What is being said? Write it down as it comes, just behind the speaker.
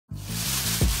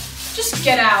Just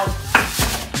get out.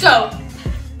 Go.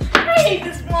 I hate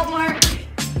this Walmart.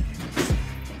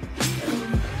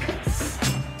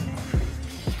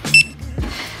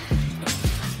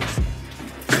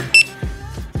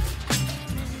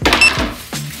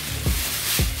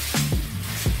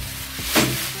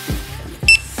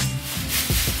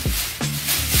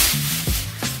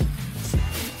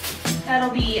 That'll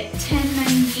be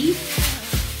 $10.90.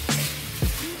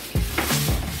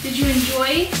 Did you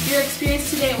enjoy your experience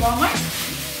today at Walmart?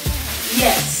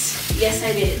 Yes. Yes,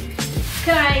 I did.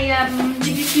 Could I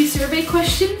give you a few survey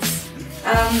questions?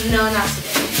 No, not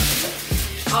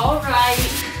today. All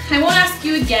right. I won't ask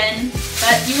you again,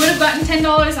 but you would have gotten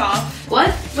 $10 off. What?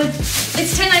 But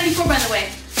It's $10.94, by the way.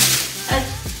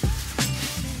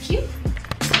 Cute.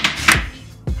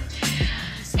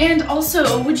 And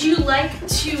also, would you like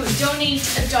to donate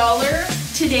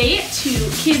 $1 today to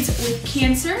kids with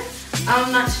cancer?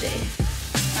 not today.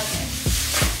 Okay.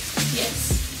 Yes.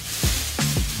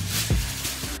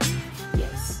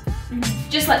 Yes.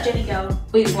 Just let Jenny go.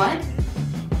 Wait, what?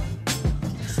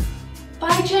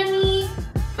 Bye, Jenny.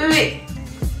 Wait.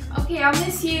 Okay, I'll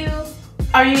miss you.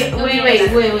 Are you?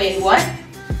 Wait. What?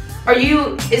 Are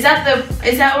you? Is that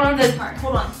one of the?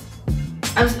 Hold on.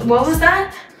 What was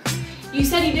that? You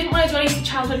said you didn't want to donate to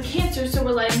childhood cancer, so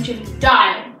we're letting Jenny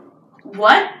die.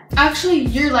 What? Actually,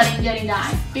 you're letting Jenny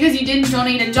die because you didn't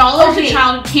donate $1 to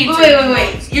childhood cancer.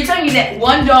 Wait. You're telling me that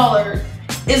 $1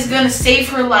 is gonna save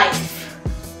her life?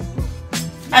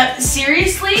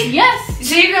 Seriously? Yes.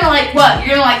 So you're gonna like what?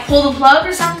 You're gonna like pull the plug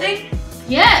or something?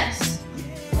 Yes.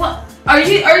 What? Are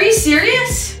you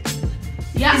serious?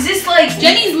 Yeah. Is this like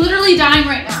Jenny's literally dying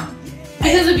right now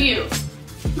because of you.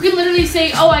 You can literally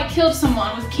say, "Oh, I killed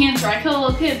someone with cancer. I killed a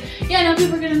little kid." Yeah, no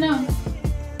people are gonna know.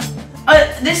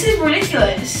 This is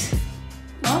ridiculous.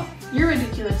 Well, you're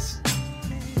ridiculous.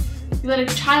 You let a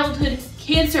childhood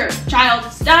cancer child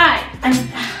die.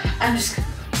 I'm just.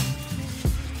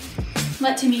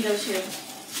 Let Timmy go too.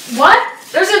 What?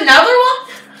 There's another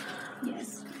one?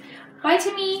 Yes. Bye,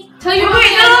 Timmy. Tell your Wait, mommy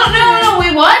I love her. no.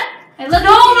 Wait, what? I love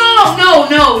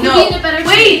No. You'll be in a better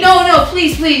Wait, shape. no,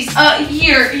 please.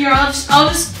 Here. I'll just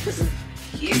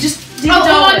take Oh,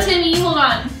 hold on, $1. Timmy. Hold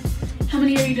on. How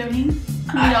many are you donating?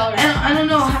 How many dollars? I don't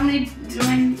know. How many do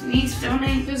I need to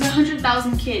donate? There's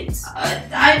 100,000 kids.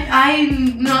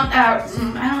 I'm not that. I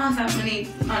don't have that many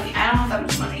money. I don't have that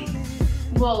much money.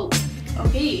 Well,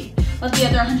 okay. Let the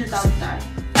other 100,000 die.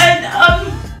 And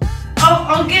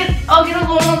I'll get a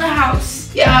loan on the house.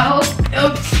 Yeah.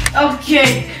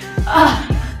 Okay.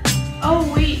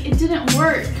 Oh wait, it didn't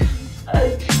work.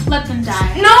 Let them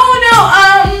die. No.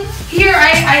 Here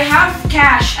I have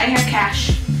cash.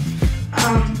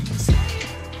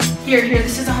 Here.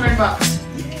 This is $100.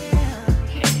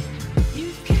 Okay.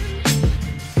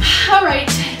 All right,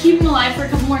 keep them alive for a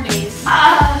couple more days.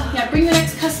 Yeah, bring the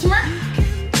next customer.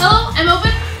 Hello, I'm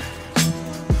open.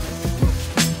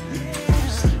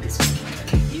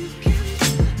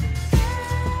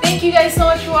 Thank you guys so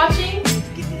much for watching.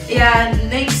 Yeah,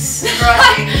 thanks for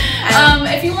watching.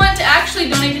 If you want to actually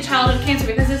donate to childhood cancer,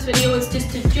 because this video was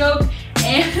just a joke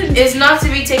and it's not to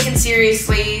be taken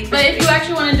seriously. but if you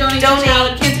actually want to donate to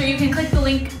childhood cancer, you can click the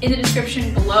link in the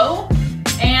description below.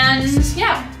 And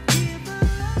yeah.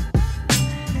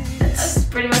 That's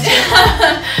pretty much it.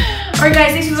 Alright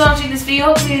guys, thanks for watching this video.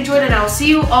 Hopefully you enjoyed it. I will see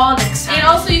you all next time. And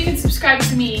also you can subscribe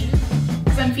to me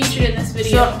because I'm featured in this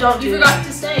video. Don't You forgot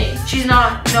to say. She's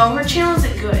not. No, her channel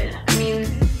isn't good. I mean,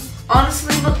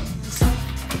 honestly, look.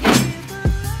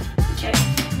 Okay.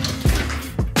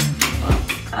 Well,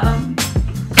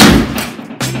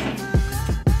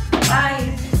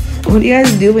 bye. What are you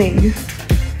guys doing?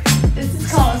 This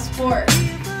is called a sport.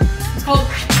 It's called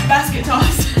basket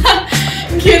toss.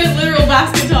 Get a literal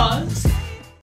basket toss.